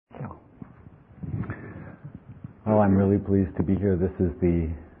Well, I'm really pleased to be here. This is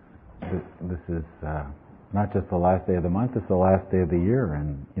not just the last day of the month; it's the last day of the year.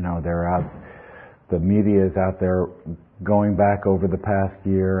 And the media is out there going back over the past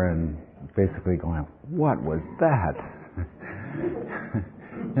year and basically going, "What was that?"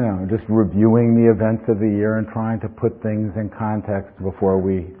 Just reviewing the events of the year and trying to put things in context before it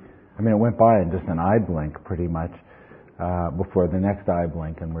went by in just an eye blink, pretty much, before the next eye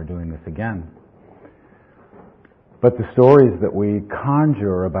blink, and we're doing this again. But the stories that we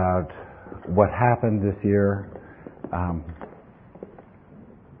conjure about what happened this year, all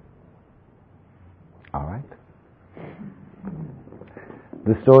right.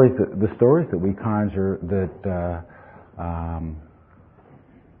 The stories that we conjure that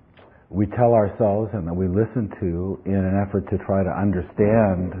we tell ourselves and that we listen to in an effort to try to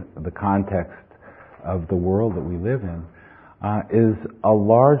understand the context of the world that we live in is a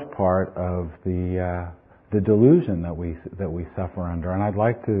large part of the delusion that we suffer under. And I'd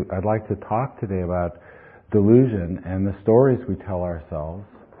like to talk today about delusion and the stories we tell ourselves,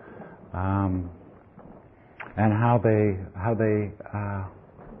 and how they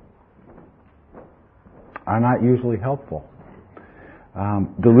are not usually helpful.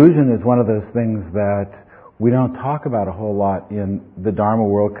 Delusion is one of those things that we don't talk about a whole lot in the Dharma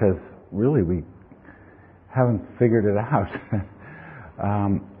world because really we haven't figured it out.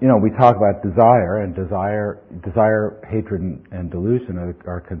 We talk about desire, and desire, hatred, and delusion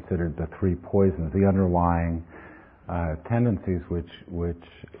are considered the three poisons, the underlying tendencies which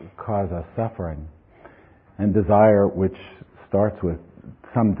cause us suffering. And desire, which starts with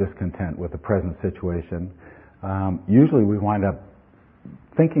some discontent with the present situation, usually we wind up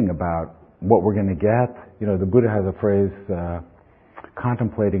thinking about what we're going to get. The Buddha has a phrase,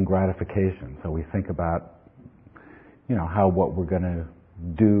 contemplating gratification. So we think about how what we're going to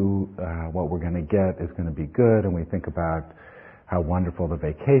do, what we're going to get is going to be good, and we think about how wonderful the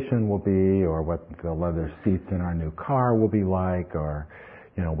vacation will be, or what the leather seats in our new car will be like, or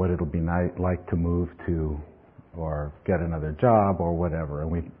what it'll be like to move to, or get another job, or whatever.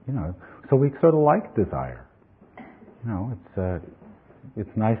 And so we sort of like desire.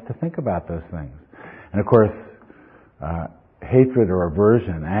 It's nice to think about those things. And of course, hatred or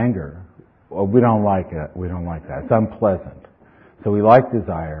aversion, anger, well, we don't like it. We don't like that. It's unpleasant. So we like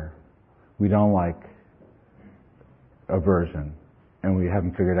desire, we don't like aversion, and we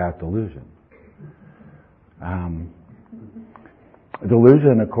haven't figured out delusion.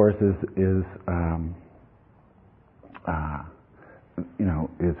 Delusion, of course, is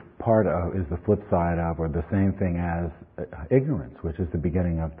the flip side of, or the same thing as ignorance, which is the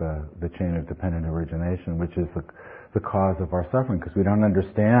beginning of the chain of dependent origination, which is the cause of our suffering, because we don't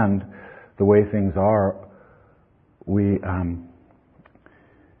understand the way things are. We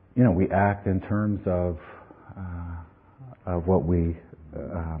act in terms of what we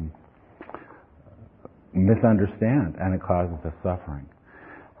misunderstand, and it causes us suffering.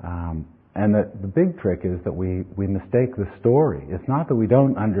 And the big trick is that we mistake the story. It's not that we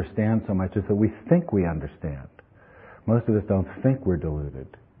don't understand so much, it's that we think we understand. Most of us don't think we're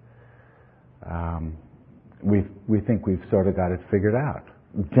deluded. We think we've sort of got it figured out,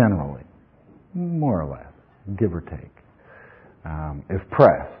 generally, more or less, give or take. If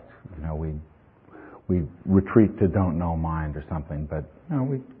pressed, we retreat to don't know mind or something, but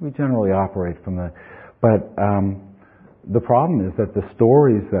we generally operate from the. But the problem is that the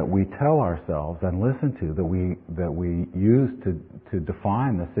stories that we tell ourselves and listen to, that we use to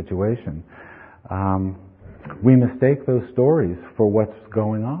define the situation, we mistake those stories for what's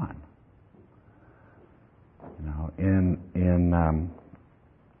going on. In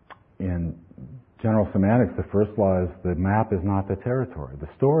general semantics, the first law is the map is not the territory. The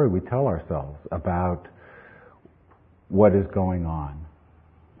story we tell ourselves about what is going on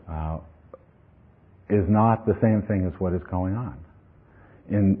is not the same thing as what is going on.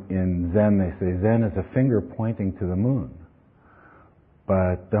 In Zen, they say Zen is a finger pointing to the moon,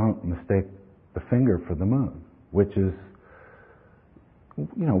 but don't mistake the finger for the moon, which is, we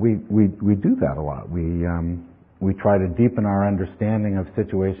do that a lot. We try to deepen our understanding of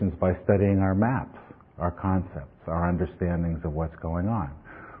situations by studying our maps, our concepts, our understandings of what's going on,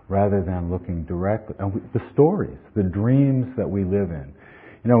 rather than looking directly at the stories, the dreams that we live in.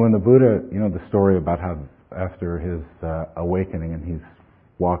 When the Buddha, the story about how after his awakening and he's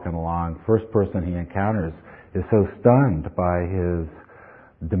walking along, first person he encounters is so stunned by his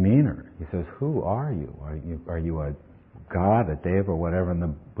demeanor. He says, "Who are you? Are you a god, a deva, or whatever?" And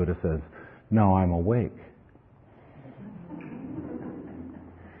the Buddha says, "No, I'm awake."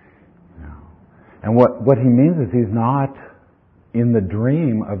 And what he means is he's not in the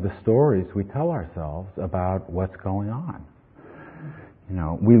dream of the stories we tell ourselves about what's going on. You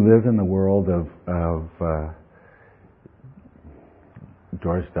know, we live in the world of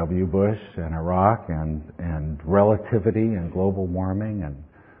George W. Bush and Iraq and relativity and global warming, and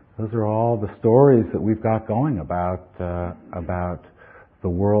those are all the stories that we've got going about the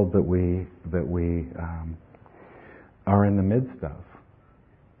world that we are in the midst of.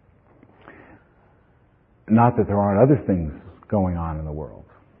 Not that there aren't other things going on in the world.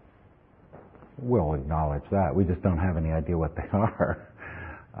 We'll acknowledge that. We just don't have any idea what they are.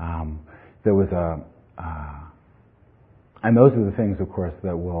 There was and those are the things, of course,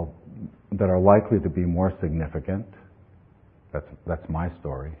 that are likely to be more significant. That's my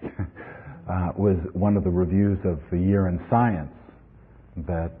story. Was one of the reviews of the Year in Science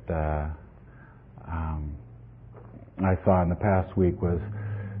that I saw in the past week was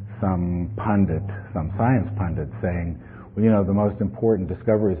some science pundit saying, well, you know, the most important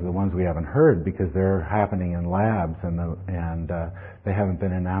discoveries are the ones we haven't heard because they're happening in labs and they haven't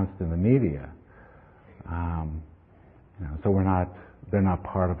been announced in the media. You know, so they're not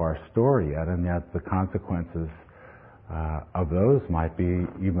part of our story yet, and yet the consequences of those might be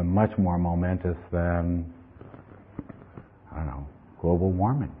even much more momentous than, I don't know, global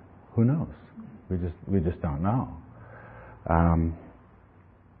warming. Who knows? We just don't know.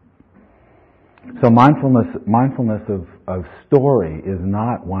 So mindfulness of story is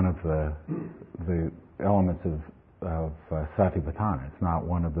not one of the elements of Satipatthana. It's not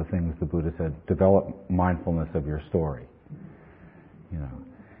one of the things the Buddha said. Develop mindfulness of your story. You know,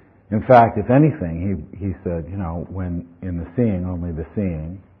 in fact, if anything, he said, you know, when in the seeing, only the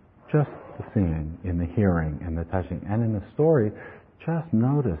seeing, just the seeing, in the hearing, in the touching, and in the story, just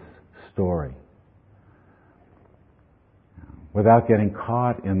notice story. Without getting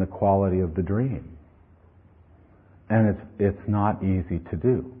caught in the quality of the dream. And it's not easy to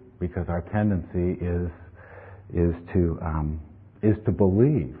do, because our tendency is to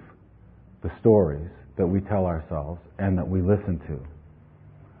believe the stories that we tell ourselves and that we listen to.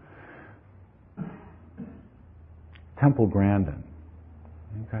 Temple Grandin.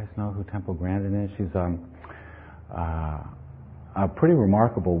 You guys know who Temple Grandin is? She's a pretty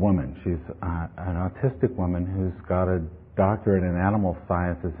remarkable woman. She's an autistic woman who's got a doctorate in animal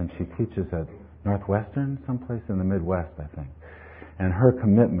sciences, and she teaches at Northwestern, someplace in the Midwest, I think. And her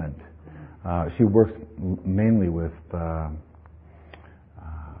commitment, she works mainly with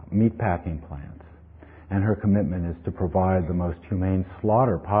meatpacking plants, and her commitment is to provide the most humane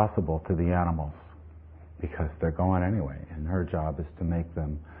slaughter possible to the animals, because they're going anyway, and her job is to make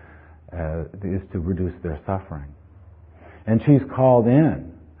them, is to reduce their suffering. And she's called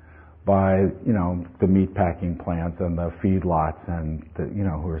in by, you know, the meatpacking plants and the feedlots and the, you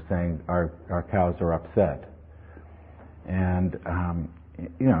know, who are saying our cows are upset. And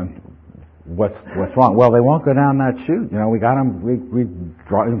you know, what's wrong? Well, they won't go down that chute. You know, we got them, we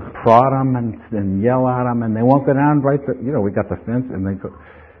prod them and yell at them, and they won't go down right there. You know, we got the fence, and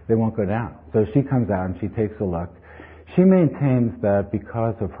they won't go down. So she comes out and she takes a look. She maintains that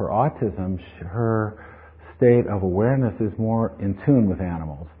because of her autism, her state of awareness is more in tune with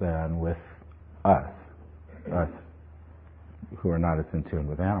animals than with us who are not as in tune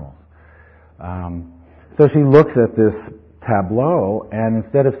with animals. So she looks at this tableau, and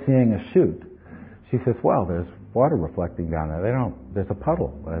instead of seeing a chute, she says, well, there's water reflecting down there. There's a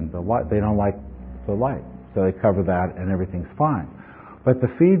puddle, and they don't like the light. So they cover that, and everything's fine. But the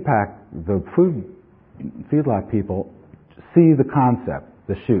feedlot people see the concept,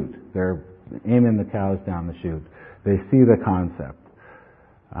 the chute. They're aiming the cows down the chute. They see the concept.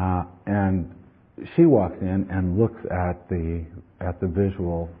 And she walks in and looks at the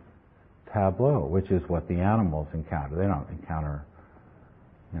visual tableau, which is what the animals encounter. They don't encounter,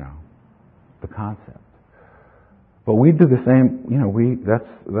 you know, the concept. But we do the same, you know,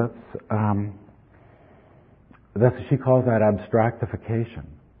 that's she calls that abstractification.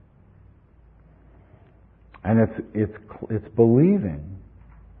 And it's believing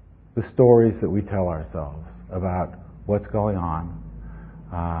the stories that we tell ourselves about what's going on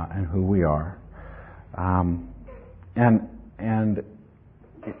and who we are, and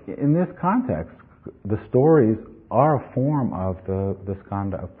in this context, the stories are a form of the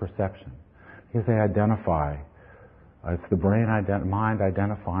skandha of perception, because they identify. It's the mind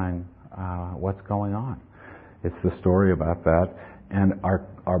identifying what's going on. It's the story about that, and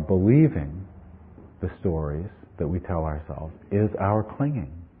our believing the stories that we tell ourselves is our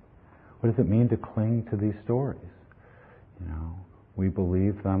clinging. What does it mean to cling to these stories? You know, we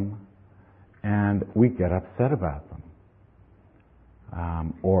believe them, and we get upset about them,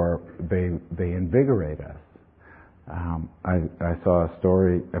 or they invigorate us. I saw a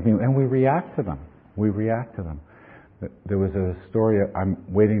story, and we react to them. We react to them. There was a story, I'm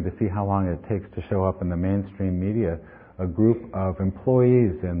waiting to see how long it takes to show up in the mainstream media. A group of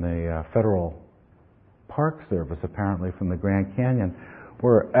employees in the Federal Park Service, apparently from the Grand Canyon,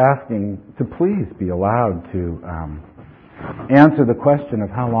 were asking to please be allowed to answer the question of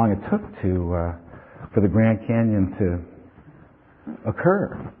how long it took for the Grand Canyon to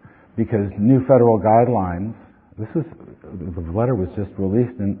occur. Because new federal guidelines, the letter was just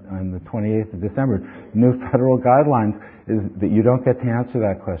released on the 28th of December. New federal guidelines is that you don't get to answer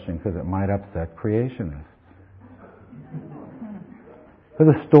that question because it might upset creationists. So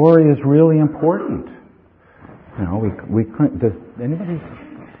the story is really important. You know, does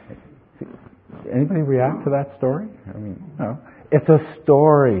anybody react to that story? I mean, no, it's a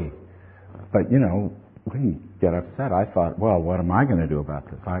story, but you know, we get upset. I thought, well, what am I going to do about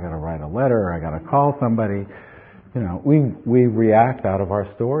this? I got to write a letter. I got to call somebody. You know, we react out of our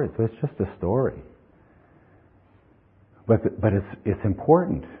stories. It's just a story. But it's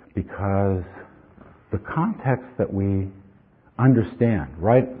important because the context that we understand,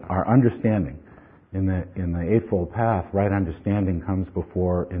 right? Our understanding in the Eightfold Path, right understanding comes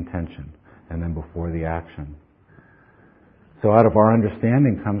before intention and then before the action. So out of our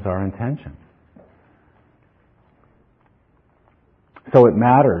understanding comes our intention. So it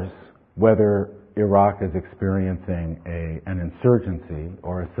matters whether Iraq is experiencing an insurgency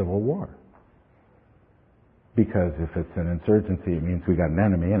or a civil war. Because if it's an insurgency, it means we got an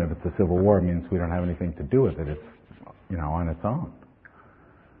enemy, and if it's a civil war, it means we don't have anything to do with it. It's, you know, on its own.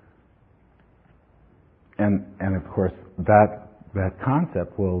 And of course, that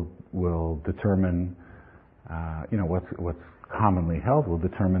concept will determine, you know, what's commonly held will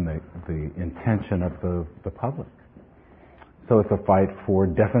determine the intention of the public. So it's a fight for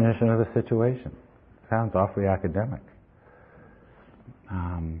definition of the situation. Sounds awfully academic.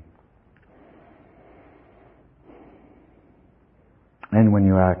 And when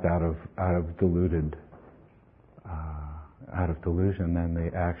you act out of delusion, then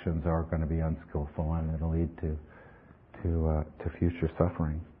the actions are going to be unskillful, and it'll lead to future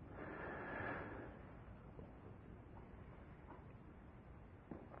suffering.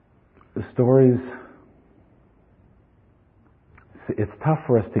 The stories. It's tough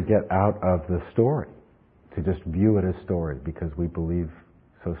for us to get out of the story, to just view it as story, because we believe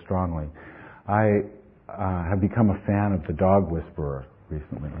so strongly. I have become a fan of The Dog Whisperer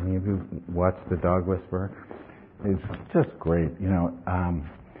recently. Any of you watched The Dog Whisperer? It's just great. You know,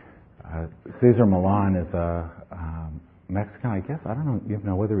 Cesar Millan is a Mexican, I guess. I don't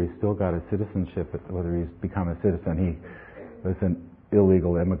know whether he's still got a citizenship, whether he's become a citizen. He was an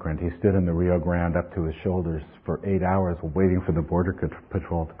illegal immigrant. He stood in the Rio Grande up to his shoulders for 8 hours waiting for the border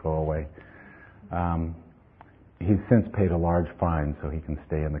patrol to go away. He's since paid a large fine so he can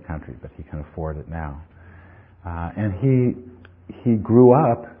stay in the country, but he can afford it now. And he grew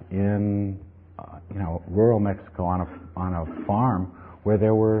up in rural Mexico on a farm where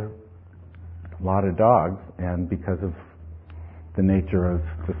there were a lot of dogs, and because of the nature of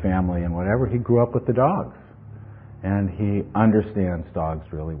the family and whatever, he grew up with the dogs. And he understands dogs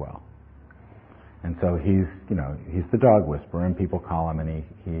really well. And so he's the dog whisperer, and people call him, and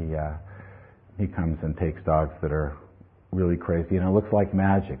he comes and takes dogs that are really crazy. And it looks like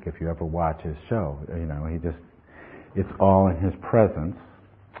magic if you ever watch his show. You know, it's all in his presence.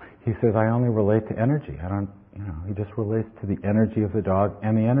 He says, I only relate to energy. He just relates to the energy of the dog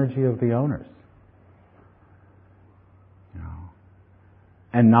and the energy of the owners. You know,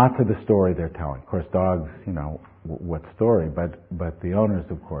 and not to the story they're telling. Of course, dogs, you know, what story? But the owners,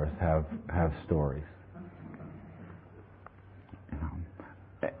 of course, have stories. You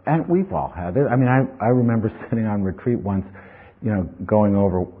know, and we've all had it. I mean, I remember sitting on retreat once, you know, going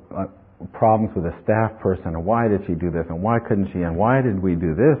over problems with a staff person, and why did she do this, and why couldn't she, and why did we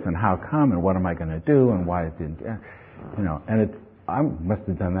do this, and how come, and what am I going to do, and why it didn't, you know, and I must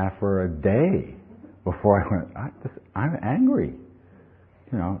have done that for a day before I went, I'm angry.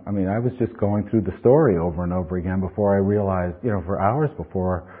 You know, I mean, I was just going through the story over and over again before I realized, you know, for hours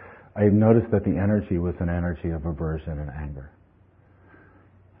before I noticed that the energy was an energy of aversion and anger.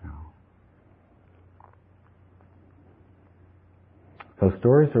 You know. So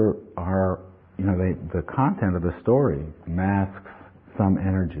stories are you know, the content of the story masks some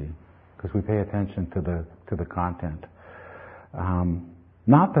energy because we pay attention to the content.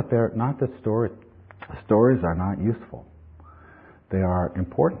 Not that stories are not useful. They are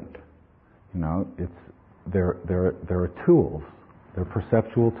important. You know, there are tools. They're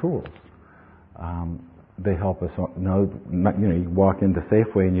perceptual tools. they help us know, you walk into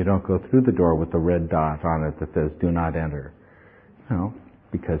Safeway and you don't go through the door with the red dot on it that says "Do not enter,"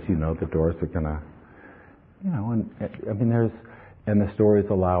 because the doors are gonna, and the stories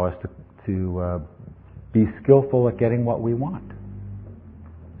allow us to be skillful at getting what we want.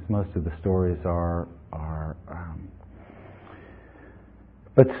 Most of the stories are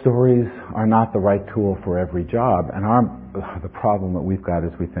but stories are not the right tool for every job, and the problem that we've got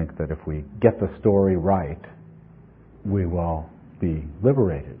is we think that if we get the story right, we will be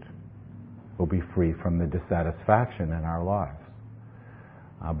liberated. We'll be free from the dissatisfaction in our lives.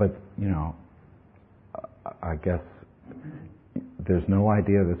 But I guess there's no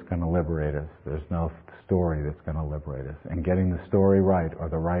idea that's going to liberate us. There's no story that's going to liberate us. And getting the story right or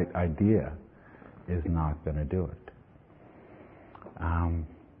the right idea is not going to do it.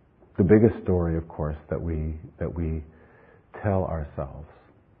 The biggest story, of course, that we tell ourselves,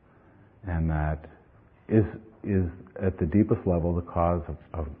 and that is at the deepest level the cause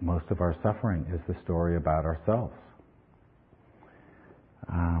of most of our suffering, is the story about ourselves.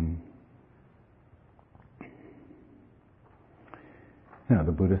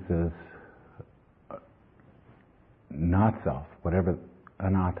 The Buddha says, not self, whatever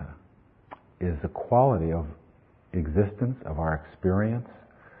anatta, is a quality of existence, of our experience,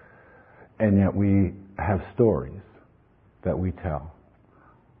 and yet we have stories that we tell.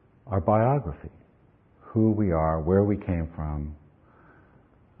 Our biography, who we are, where we came from,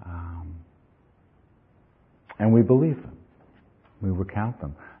 and we believe them. We recount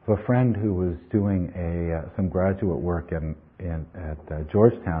them. I have a friend who was doing some graduate work at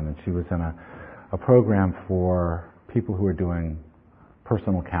Georgetown, and she was in a program for people who were doing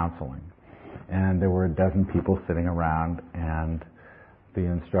personal counseling. And there were 12 people sitting around, and the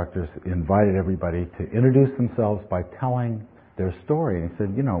instructors invited everybody to introduce themselves by telling their story. And he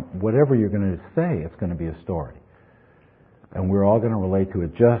said, whatever you're going to say, it's going to be a story. And we're all going to relate to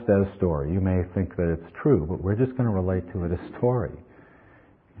it just as a story. You may think that it's true, but we're just going to relate to it as a story.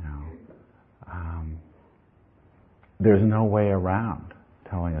 There's no way around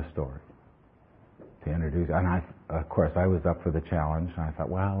telling a story to introduce. And of course, I was up for the challenge, and I thought,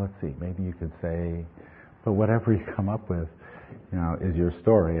 well, let's see, maybe you could say, but whatever you come up with, is your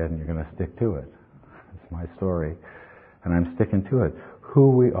story, and you're going to stick to it. It's my story, and I'm sticking to it.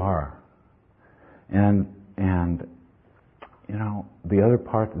 Who we are, and the other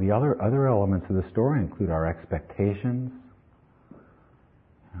part, the other elements of the story include our expectations,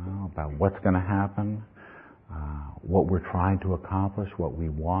 about what's going to happen, what we're trying to accomplish, what we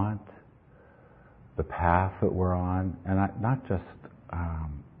want, the path that we're on, and not just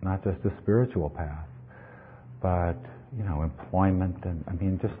a spiritual path, but employment,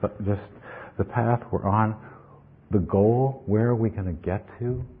 and just the path we're on, the goal. Where are we going to get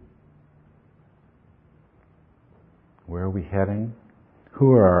to? Where are we heading?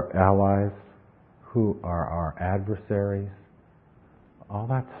 Who are our allies? Who are our adversaries? All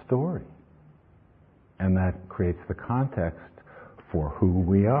that story. And that creates the context for who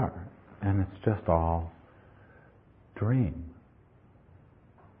we are. And it's just all dream.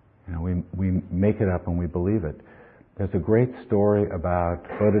 We make it up and we believe it. There's a great story about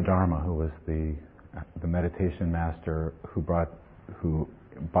Bodhidharma, who was the meditation master who,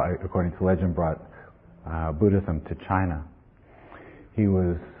 according to legend, brought Buddhism to China. He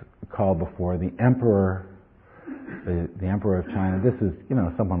was called before the emperor, the emperor of China. This is,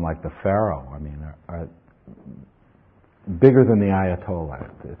 someone like the pharaoh. Bigger than the Ayatollah.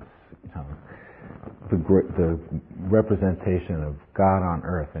 It's, the representation of God on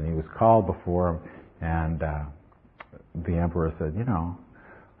earth. And he was called before him, and the emperor said,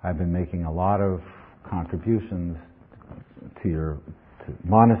 I've been making a lot of contributions to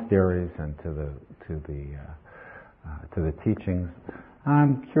monasteries and to the teachings.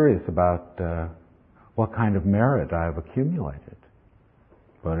 I'm curious about what kind of merit I've accumulated.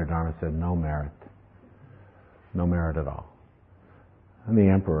 Bodhidharma said, no merit at all. And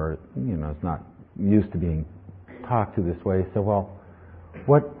the emperor, is not used to being talked to this way. So, well,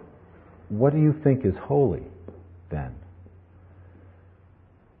 what do you think is holy then?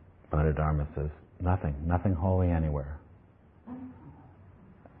 Bodhidharma says, nothing holy anywhere.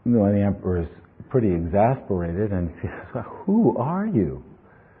 And the emperor is pretty exasperated, and he says, well, who are you?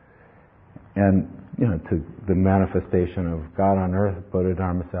 And, to the manifestation of God on earth,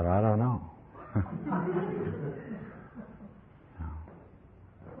 Bodhidharma said, I don't know.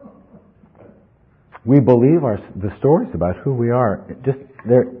 We believe the stories about who we are.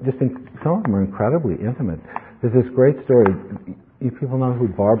 Some of them are incredibly intimate. There's this great story. You people know who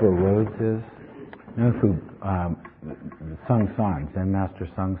Barbara Rhodes is? You know who Sung San, Zen Master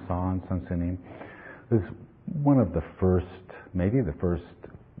Sung San, Sung Sanim, It was one of the first, maybe the first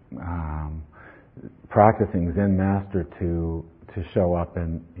practicing Zen master to show up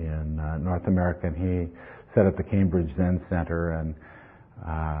in North America, and he set up the Cambridge Zen Center, and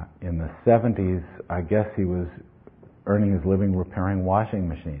in the 70s, I guess he was earning his living repairing washing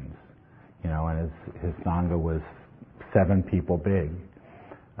machines, and his Sangha was 7 people big.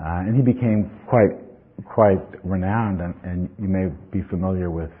 And he became quite renowned, and you may be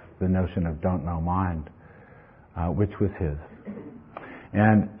familiar with the notion of don't know mind, which was his.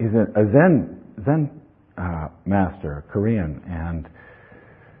 And he's a Zen master, Korean, and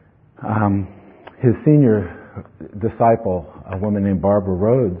his senior disciple, a woman named Barbara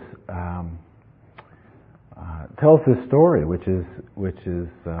Rhodes, tells this story, which is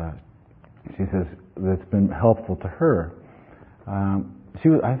she says that's been helpful to her.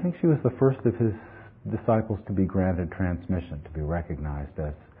 I think she was the first of his disciples to be granted transmission, to be recognized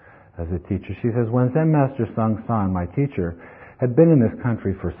as a teacher. She says, when Zen Master Sung San, my teacher, had been in this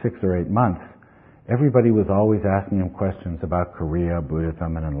country for 6 or 8 months, everybody was always asking him questions about Korea,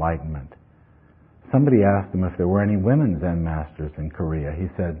 Buddhism, and enlightenment. Somebody asked him if there were any women Zen masters in Korea. He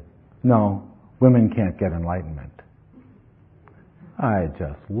said, no, women can't get enlightenment. I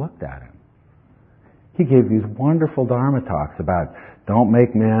just looked at him. He gave these wonderful Dharma talks about don't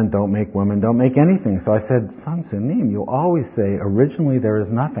make men, don't make women, don't make anything. So I said, San Sunim, you always say originally there is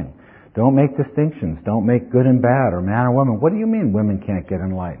nothing. Don't make distinctions. Don't make good and bad or man or woman. What do you mean women can't get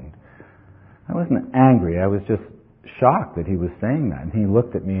enlightened? I wasn't angry. I was just shocked that he was saying that. And he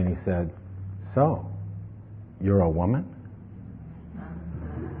looked at me and he said, so, you're a woman?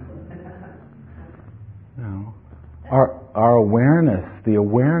 No. Our awareness, the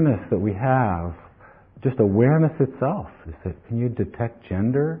awareness that we have, just awareness itself, is that, can you detect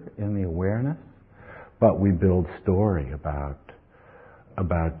gender in the awareness? But we build story about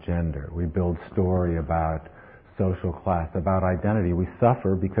gender. We build story about social class, about identity. We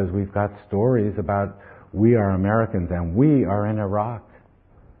suffer because we've got stories about we are Americans and we are in Iraq.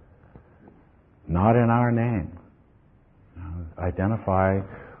 Not in our name. Identify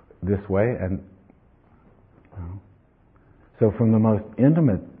this way, and so from the most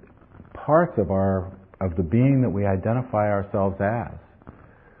intimate parts of the being that we identify ourselves as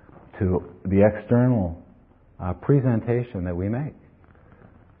to the external presentation that we make,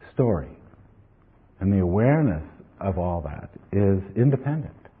 story, and the awareness of all that is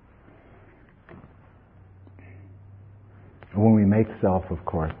independent. When we make self, of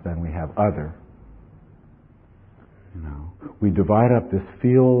course, then we have other. We divide up this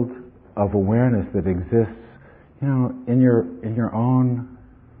field of awareness that exists, in your own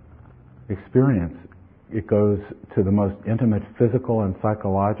experience. It goes to the most intimate physical and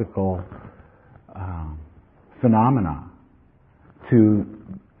psychological phenomena, to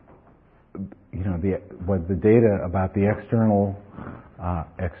the data about the external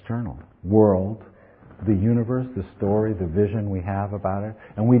world, the universe, the story, the vision we have about it,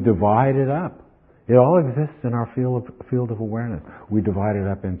 and we divide it up. It all exists in our field of awareness. We divide it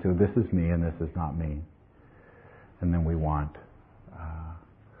up into this is me and this is not me. And then we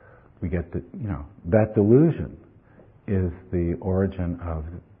get that delusion is the origin of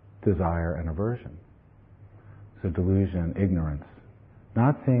desire and aversion. So delusion, ignorance,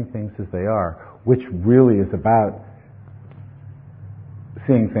 not seeing things as they are, which really is about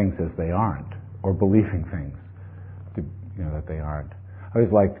seeing things as they aren't, or believing things that they aren't. I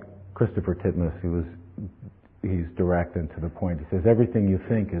always liked Christopher Titmuss. He's direct and to the point. He says everything you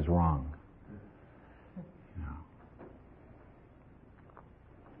think is wrong.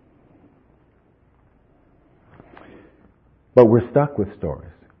 But we're stuck with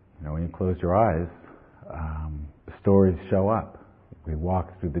stories. When you close your eyes, stories show up. We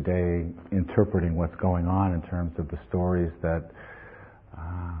walk through the day interpreting what's going on in terms of the stories that,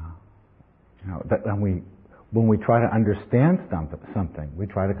 when we try to understand something, we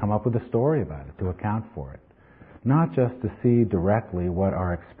try to come up with a story about it, to account for it. Not just to see directly what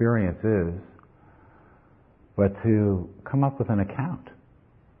our experience is, but to come up with an account,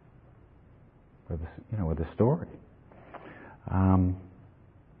 with a story.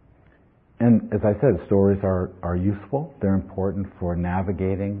 And as I said, stories are useful. They're important for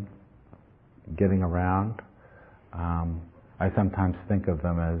navigating, getting around. I sometimes think of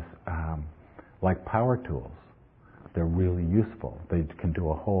them as like power tools. They're really useful. They can do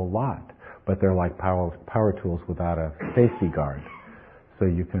a whole lot, but they're like power tools without a safety guard. So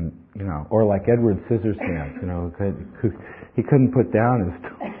you can, or like Edward Scissorhands, he couldn't put down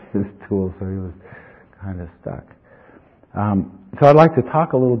his tools, so he was kind of stuck. So I'd like to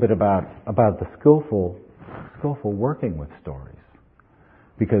talk a little bit about the skillful working with stories,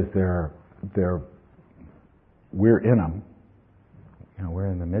 because they're we're in them. We're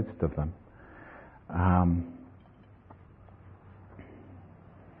in the midst of them.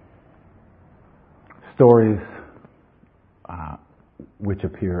 Stories which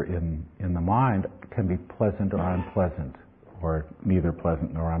appear in the mind can be pleasant or unpleasant, or neither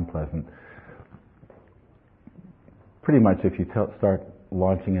pleasant nor unpleasant. Pretty much if you start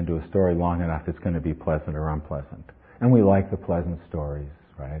launching into a story long enough, it's going to be pleasant or unpleasant. And we like the pleasant stories,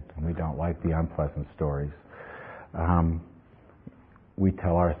 right? And we don't like the unpleasant stories. We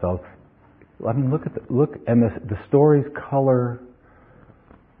tell ourselves, and the stories color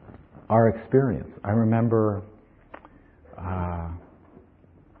our experience. I remember,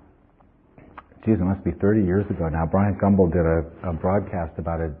 it must be 30 years ago now, Brian Gumbel did a broadcast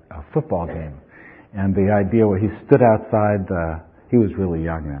about a football game. And the idea was he stood outside he was really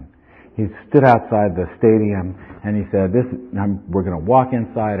young then. He stood outside the stadium and he said, we're going to walk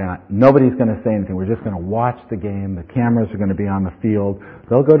inside and nobody's going to say anything. We're just going to watch the game. The cameras are going to be on the field.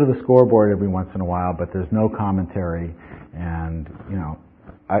 They'll go to the scoreboard every once in a while, but there's no commentary. And,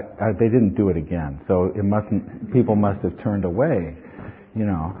 they didn't do it again. So people must have turned away,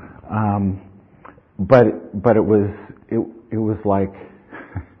 but it was like,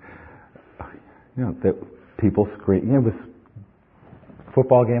 that people scream. It was a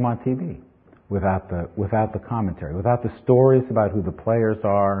football game on TV without the commentary, without the stories about who the players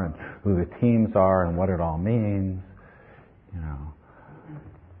are and who the teams are and what it all means.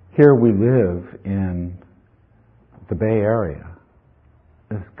 Here we live in the Bay Area.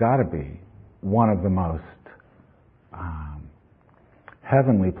 It's got to be one of the most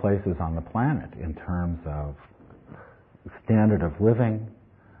heavenly places on the planet in terms of standard of living,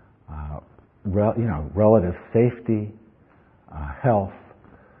 relative safety, health,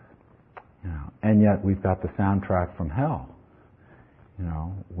 and yet we've got the soundtrack from hell,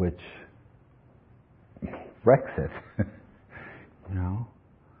 which wrecks it,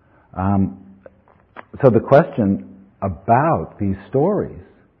 So the question about these stories,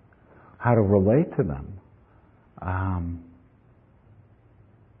 how to relate to them,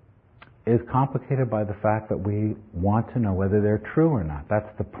 is complicated by the fact that we want to know whether they're true or not. That's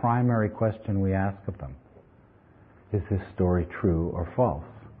the primary question we ask of them. Is this story true or false?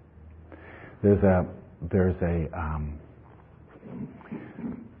 There's a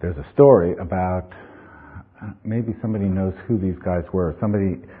story about, maybe somebody knows who these guys were.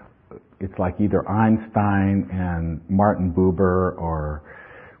 It's like either Einstein and Martin Buber or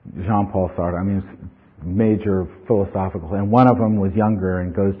Jean-Paul Sartre. I mean, it's major philosophical, and one of them was younger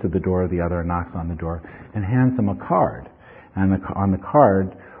and goes to the door of the other and knocks on the door and hands him a card. And on the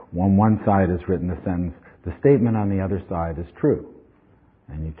card, on one side is written the sentence, "The statement on the other side is true."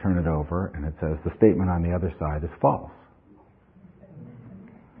 And you turn it over and it says, "The statement on the other side is false."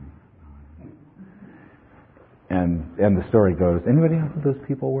 And the story goes, anybody know who those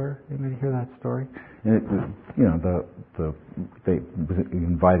people were? Anybody hear that story? And they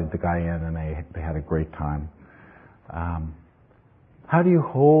invited the guy in and they had a great time. How do you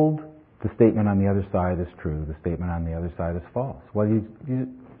hold the statement on the other side is true, the statement on the other side is false? Well,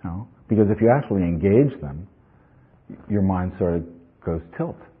 because if you actually engage them, your mind sort of goes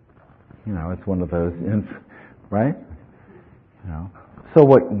tilt. It's one of those, right? So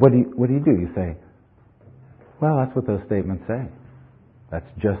what do you do? You say, well, that's what those statements say. That's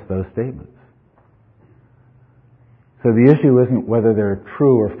just those statements. So the issue isn't whether they're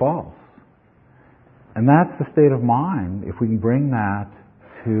true or false. And that's the state of mind, if we can bring that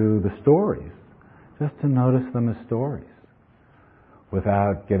to the stories, just to notice them as stories,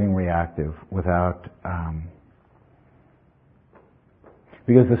 without getting reactive,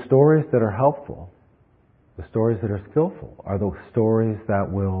 because the stories that are helpful, the stories that are skillful, are the stories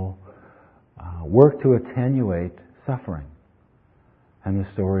that will work to attenuate suffering. And the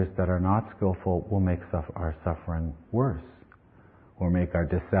stories that are not skillful will make our suffering worse, or make our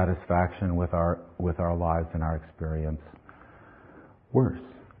dissatisfaction with our lives and our experience worse.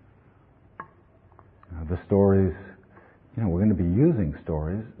 The stories, we're going to be using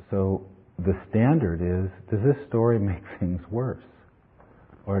stories, so the standard is, does this story make things worse,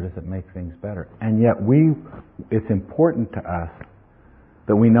 or does it make things better? And yet it's important to us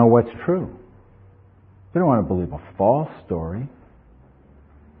that we know what's true. We don't want to believe a false story.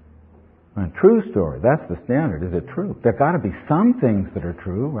 A true story, that's the standard. Is it true? There got to be some things that are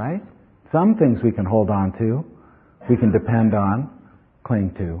true, right? Some things we can hold on to, we can depend on,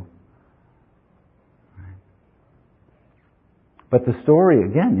 cling to. But the story,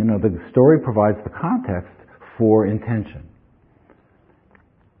 again, the story provides the context for intention.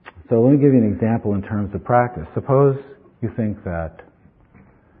 So let me give you an example in terms of practice. Suppose you think that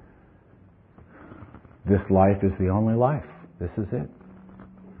this life is the only life. This is it.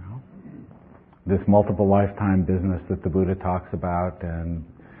 You know? This multiple lifetime business that the Buddha talks about and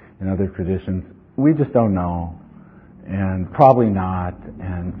in other traditions, we just don't know. And probably not.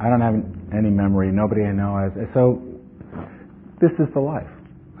 And I don't have any memory. Nobody I know has. So this is the life.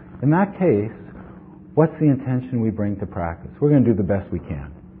 In that case, what's the intention we bring to practice? We're going to do the best we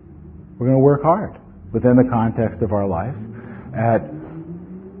can. We're going to work hard within the context of our life at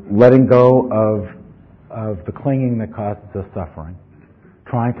letting go of the clinging that causes us suffering,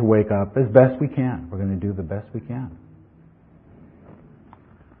 trying to wake up as best we can. We're going to do the best we can.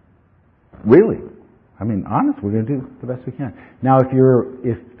 Really. I mean, honest, we're going to do the best we can. Now, if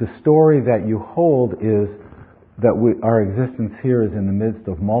the story that you hold is that our existence here is in the midst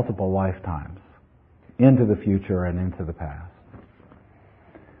of multiple lifetimes, into the future and into the past,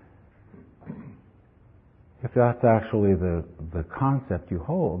 if that's actually the concept you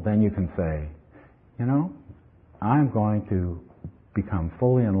hold, then you can say, you know, I'm going to become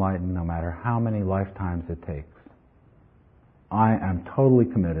fully enlightened no matter how many lifetimes it takes. I am totally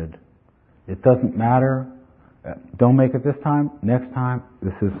committed. It doesn't matter. Don't make it this time. Next time,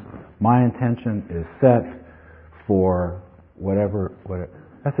 this is my intention is set for whatever.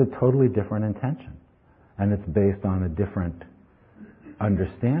 That's a totally different intention, and it's based on a different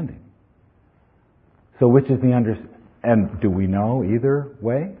understanding. So, which is and do we know either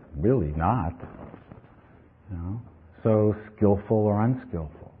way? Really not. You know? So, skillful or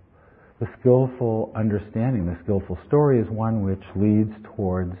unskillful. The skillful understanding, the skillful story, is one which leads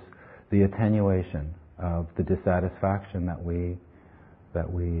towards the attenuation of the dissatisfaction that we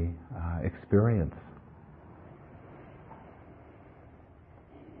experience.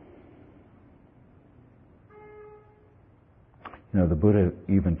 You know, the Buddha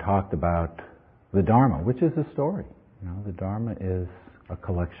even talked about the Dharma, which is a story. You know, the Dharma is a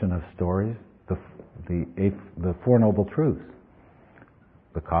collection of stories, the Four Noble Truths.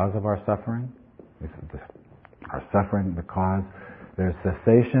 The cause of our suffering, our suffering, the cause. There's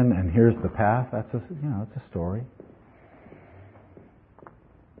cessation, and here's the path. That's it's a story.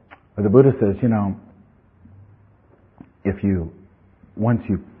 But the Buddha says, you know, the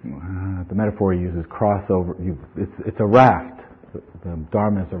metaphor he uses, cross over. It's a raft. The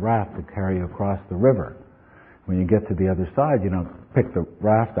Dharma is a raft to carry you across the river. When you get to the other side, you don't pick the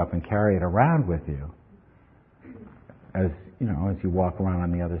raft up and carry it around with you. As you walk around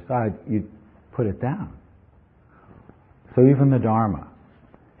on the other side, you put it down. So even the Dharma,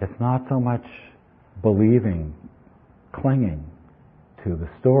 it's not so much believing, clinging to the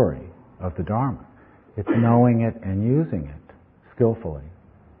story of the Dharma. It's knowing it and using it skillfully.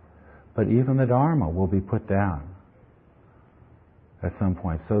 But even the Dharma will be put down at some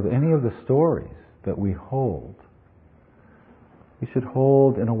point. So any of the stories that we hold, we should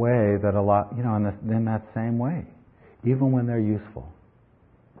hold in a way that in that same way, even when they're useful,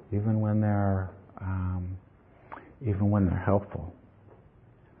 even when they're helpful.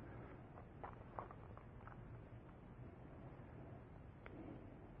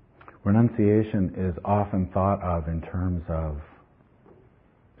 Renunciation is often thought of in terms of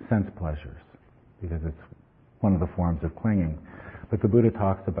sense pleasures, because it's one of the forms of clinging. But the Buddha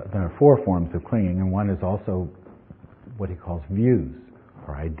talks about, there are four forms of clinging, and one is also what he calls views,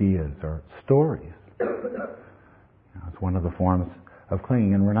 or ideas, or stories. It's one of the forms of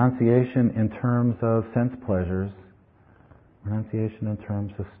clinging. And renunciation in terms of sense pleasures, renunciation in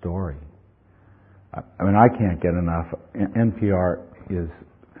terms of story. I mean, I can't get enough. NPR is,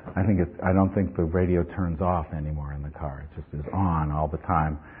 I don't think the radio turns off anymore in the car. It just is on all the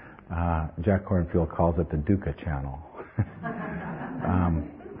time. Jack Kornfield calls it the Dukkha channel.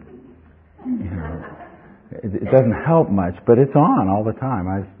 It doesn't help much, but it's on all the time.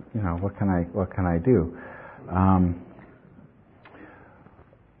 What can I do?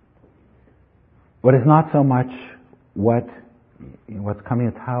 But it's not so much what's coming.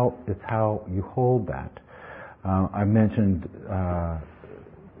 It's how you hold that. I mentioned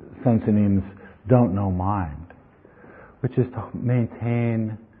Sensinim's "Don't Know Mind," which is to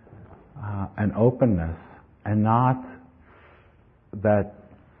maintain an openness and not that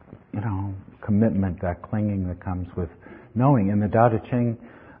commitment, that clinging that comes with knowing. In the Tao Te Ching,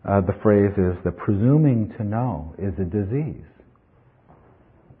 the phrase is that presuming to know is a disease.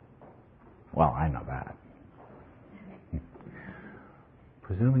 Well, I know that.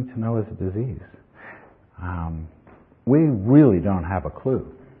 Presuming to know is a disease. We really don't have a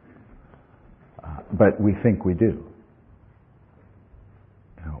clue, but we think we do.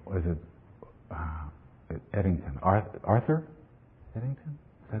 Was it Eddington? Arthur Eddington?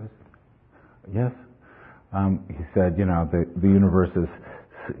 Is that his? Yes. He said, the universe is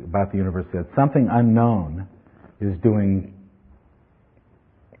about the universe that something unknown is doing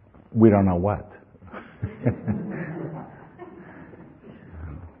we don't know what.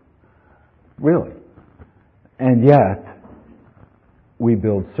 Really. And yet, we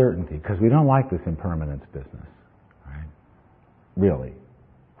build certainty, because we don't like this impermanence business, right? Really.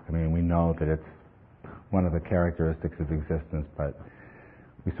 I mean, we know that it's one of the characteristics of existence, but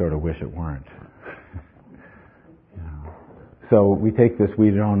we sort of wish it weren't. So we take this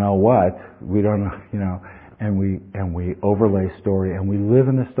we don't know what, we don't know, and we overlay story, and we live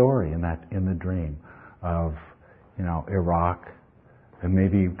in the story, in the dream of, Iraq, and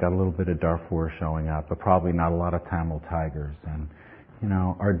maybe you've got a little bit of Darfur showing up, but probably not a lot of Tamil tigers. And,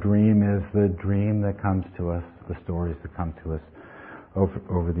 our dream is the dream that comes to us, the stories that come to us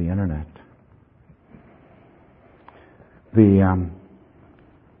over the internet.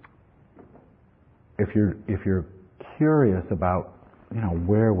 If you're curious about,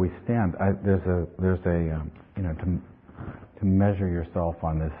 where we stand, there's a to measure yourself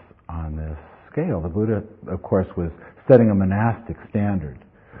on this scale. The Buddha, of course, was setting a monastic standard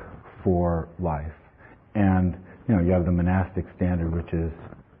for life, and you have the monastic standard, which is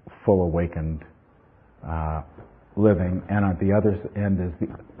full awakened living, and at the other end is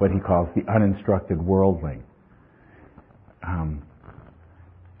what he calls the uninstructed worldling.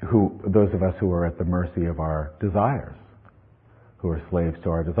 Those of us who are at the mercy of our desires, who are slaves to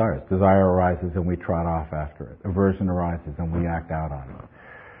our desires. Desire arises and we trot off after it. Aversion arises and we act out on it.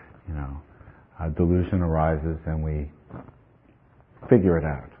 Delusion arises and we figure it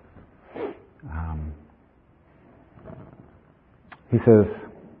out. He says,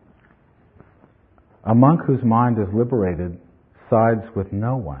 a monk whose mind is liberated sides with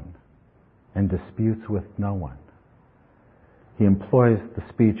no one and disputes with no one. He employs the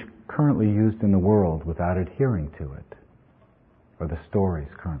speech currently used in the world without adhering to it, or the stories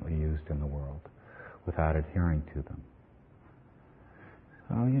currently used in the world without adhering to them.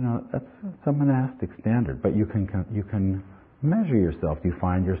 So, that's a monastic standard, but you can measure yourself. Do you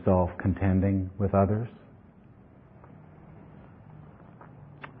find yourself contending with others?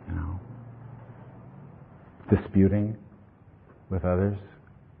 Disputing with others?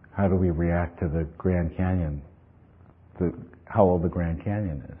 How do we react to the Grand Canyon? How old the Grand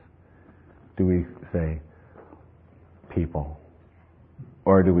Canyon is? Do we say, people?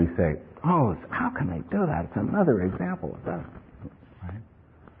 Or do we say, oh, how can they do that? It's another example of that. Right?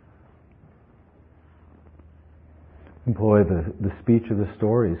 Employ the speech of the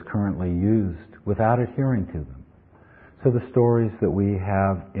stories currently used without adhering to them. So the stories that we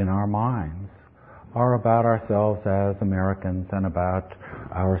have in our minds are about ourselves as Americans and about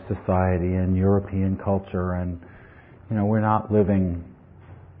our society and European culture, and we're not living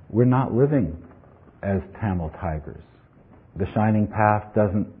as Tamil tigers. The shining path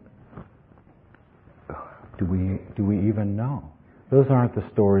doesn't. Do we even know? Those aren't the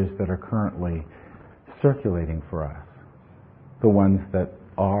stories that are currently circulating for us. The ones that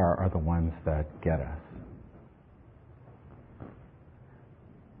are the ones that get us.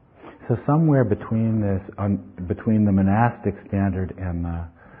 So somewhere between between the monastic standard and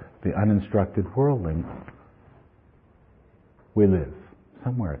the uninstructed worldling, we live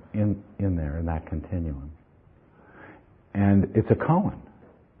somewhere in there, in that continuum. And it's a koan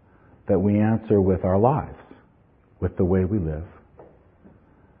that we answer with our lives, with the way we live,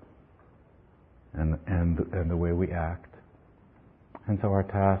 and the way we act. And so our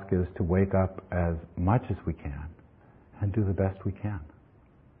task is to wake up as much as we can and do the best we can.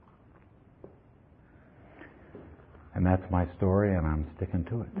 And that's my story, and I'm sticking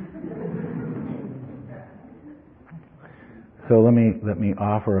to it. So let me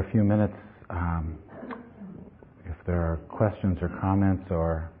offer a few minutes, if there are questions or comments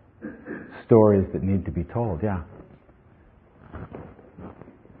or stories that need to be told. Yeah.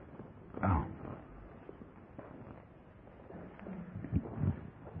 Oh.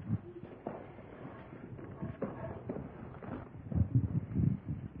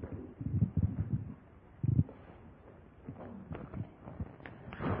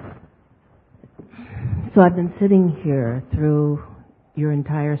 So I've been sitting here through your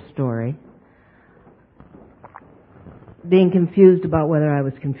entire story, being confused about whether I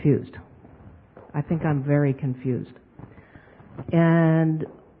was confused. I think I'm very confused. And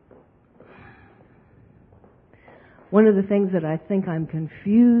one of the things that I think I'm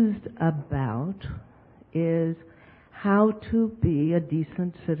confused about is how to be a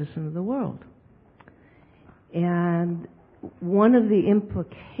decent citizen of the world. And one of the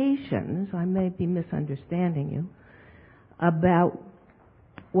implications, I may be misunderstanding you, about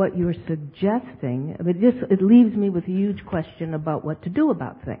what you're suggesting, it leaves me with a huge question about what to do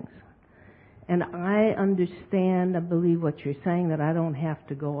about things. And I understand, I believe what you're saying, that I don't have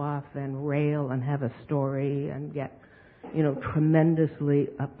to go off and rail and have a story and get, tremendously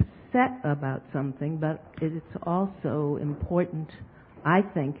upset about something, but it's also important, I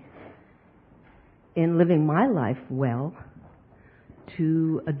think, in living my life well,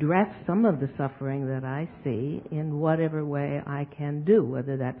 to address some of the suffering that I see in whatever way I can do,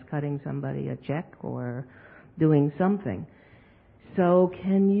 whether that's cutting somebody a check or doing something. So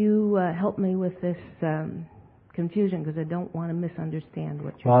can you help me with this confusion, because I don't want to misunderstand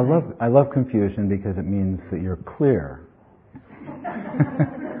what you're saying. I love confusion because it means that you're clear.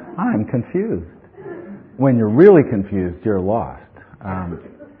 I'm confused. When you're really confused, you're lost.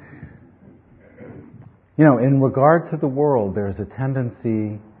 In regard to the world, there's a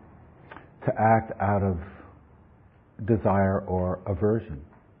tendency to act out of desire or aversion,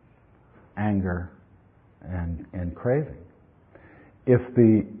 anger, and craving. If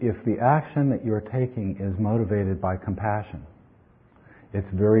the action that you're taking is motivated by compassion, it's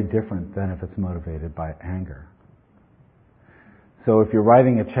very different than if it's motivated by anger. So if you're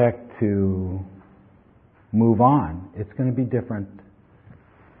writing a check to move on, it's going to be different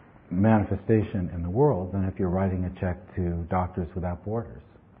manifestation in the world than if you're writing a check to Doctors Without Borders.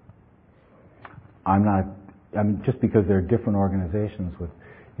 Just because they're different organizations with,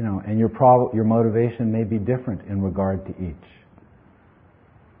 and your motivation may be different in regard to each.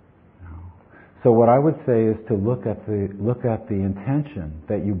 So what I would say is to look at the intention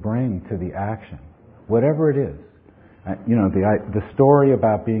that you bring to the action, whatever it is. The story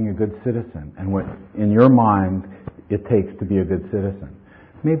about being a good citizen and what in your mind it takes to be a good citizen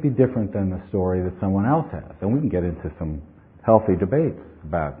may be different than the story that someone else has, and we can get into some healthy debates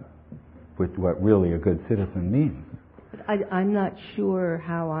about what really a good citizen means. I'm not sure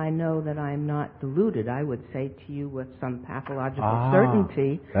how I know that I'm not deluded. I would say to you with some pathological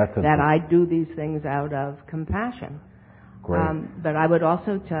certainty that I do these things out of compassion. Great. But I would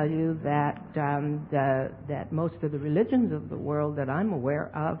also tell you that that most of the religions of the world that I'm aware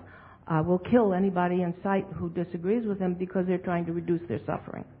of will kill anybody in sight who disagrees with them because they're trying to reduce their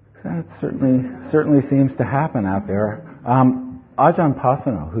suffering. That certainly seems to happen out there. Ajahn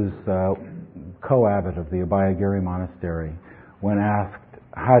Pasano, who's co-abbot of the Abhayagiri Monastery, when asked,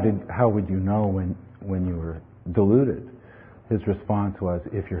 how would you know when you were deluded? His response was,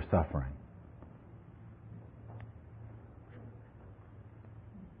 if you're suffering.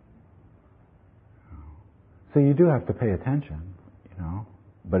 So you do have to pay attention,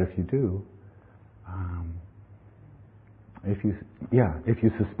 but if you do, if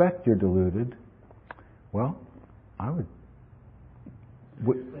you suspect you're deluded, well, I would.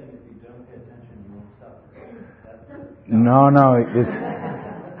 You're saying if you don't pay attention, you won't suffer. No,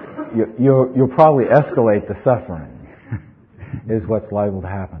 you'll probably escalate the suffering, is what's liable to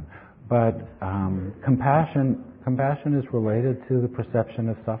happen. But compassion is related to the perception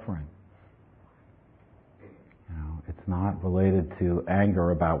of suffering. It's not related to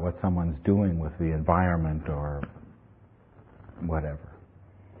anger about what someone's doing with the environment or whatever,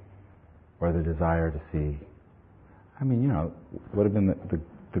 or the desire to see. What have been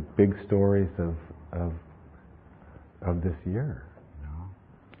the big stories of this year?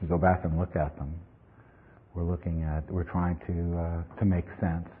 You go back and look at them. We're trying to make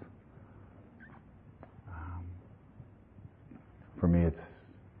sense. For me, it's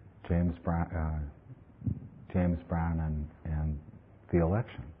James Brown and the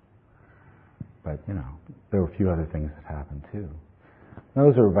election. But there were a few other things that happened too.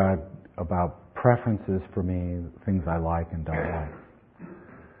 Those are about preferences for me, things I like and don't like.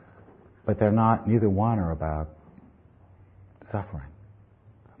 But neither one are about suffering,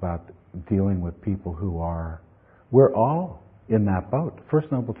 about dealing with people we're all in that boat.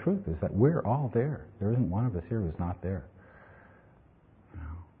 First noble truth is that we're all there. There isn't one of us here who's not there.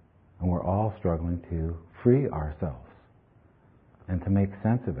 And we're all struggling to free ourselves and to make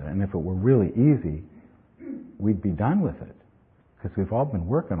sense of it. And if it were really easy, we'd be done with it. Because we've all been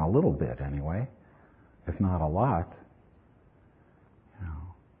working a little bit anyway, if not a lot.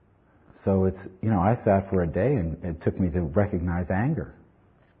 So I sat for a day and it took me to recognize anger.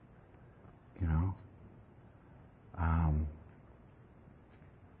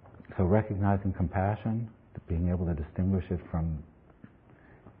 So recognizing compassion, being able to distinguish it from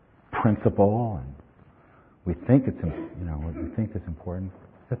principle, and we think it's important.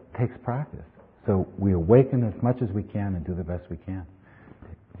 That takes practice. So we awaken as much as we can and do the best we can.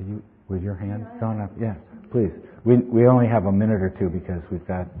 With your hand going up? Yeah, please. We only have a minute or two because we've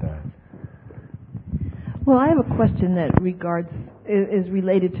got. Well, I have a question that regards is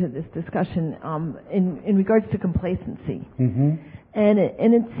related to this discussion in regards to complacency. Mm-hmm. And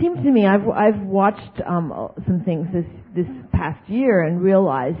it seems to me I've watched some things this past year and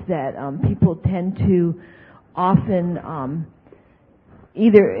realized that people tend to often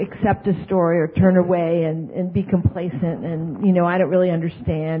either accept a story or turn away and be complacent and I don't really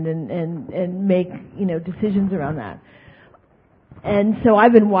understand and make decisions around that. And so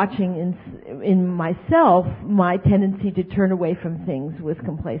I've been watching in myself my tendency to turn away from things with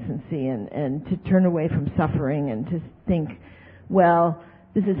complacency and to turn away from suffering and to think, well,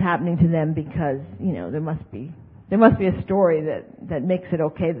 this is happening to them because there must be a story that makes it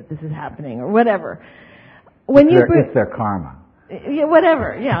okay that this is happening or whatever. It's their karma. Yeah,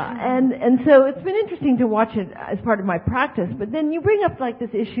 whatever, yeah. And so it's been interesting to watch it as part of my practice, but then you bring up like this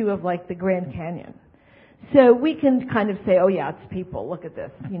issue of like the Grand Canyon. So we can kind of say, oh yeah, it's people, look at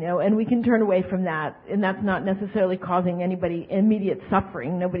this, and we can turn away from that, and that's not necessarily causing anybody immediate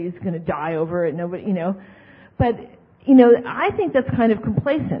suffering. Nobody's going to die over it, but I think that's kind of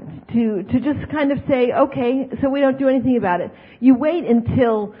complacent to just kind of say, okay, so we don't do anything about it. You wait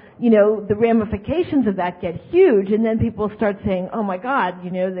until, the ramifications of that get huge, and then people start saying, oh my God,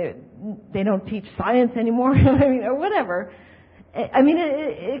 they don't teach science anymore, or whatever.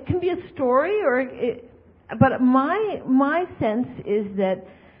 It can be a story but my sense is that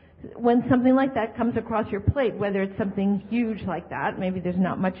when something like that comes across your plate, whether it's something huge like that, maybe there's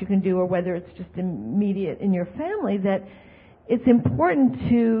not much you can do, or whether it's just immediate in your family, that it's important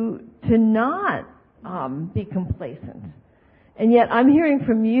to not be complacent. And yet, I'm hearing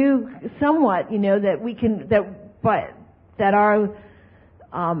from you somewhat, that we can that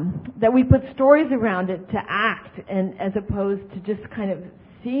we put stories around it to act, and as opposed to just kind of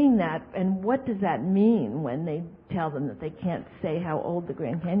seeing that. And what does that mean when they tell them that they can't say how old the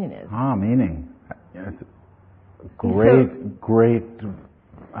Grand Canyon is? Meaning. It's great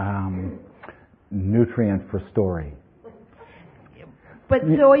nutrient for story. But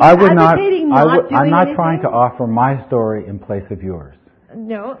so are you advocating not doing anything? I'm not trying to offer my story in place of yours.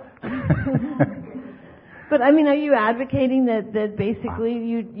 No. But are you advocating that basically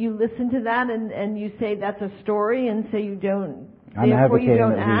you listen to that and you say that's a story, and so you don't, I'm advocating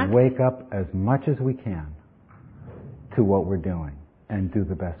that act? we wake up as much as we can to what we're doing and do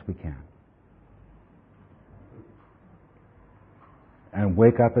the best we can. And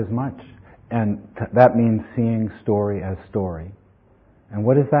wake up as much. And that means seeing story as story. And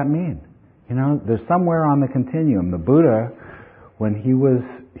what does that mean? There's somewhere on the continuum. The Buddha, when he was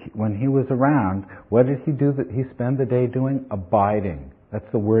around, what did he do? He spent the day doing? Abiding. That's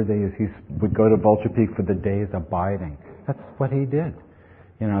the word they use. He would go to Vulture Peak for the days abiding. That's what he did.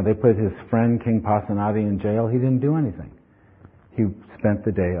 They put his friend King Pasenadi in jail. He didn't do anything. He spent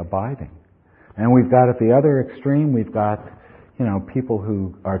the day abiding. And we've got at the other extreme, we've got, people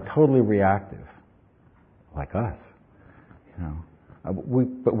who are totally reactive, like us.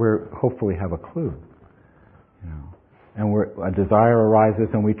 But we're hopefully have a clue. And a desire arises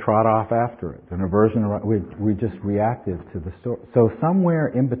and we trot off after it. An aversion arises, we just reactive to the story. So somewhere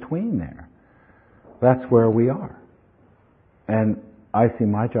in between there, that's where we are. And I see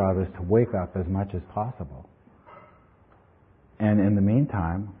my job is to wake up as much as possible. And in the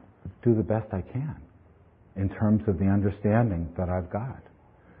meantime, do the best I can in terms of the understanding that I've got.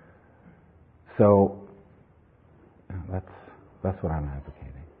 So that's what I'm advocating.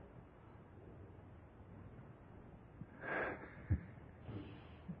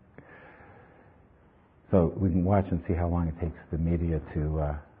 So we can watch and see how long it takes the media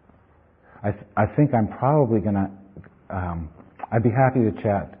to. I think I'm probably going to. I'd be happy to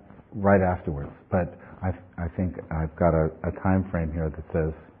chat right afterwards, but I think I've got a time frame here that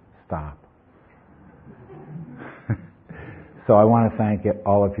says stop. So I want to thank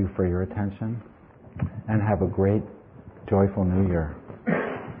all of you for your attention, and have a great, joyful New Year.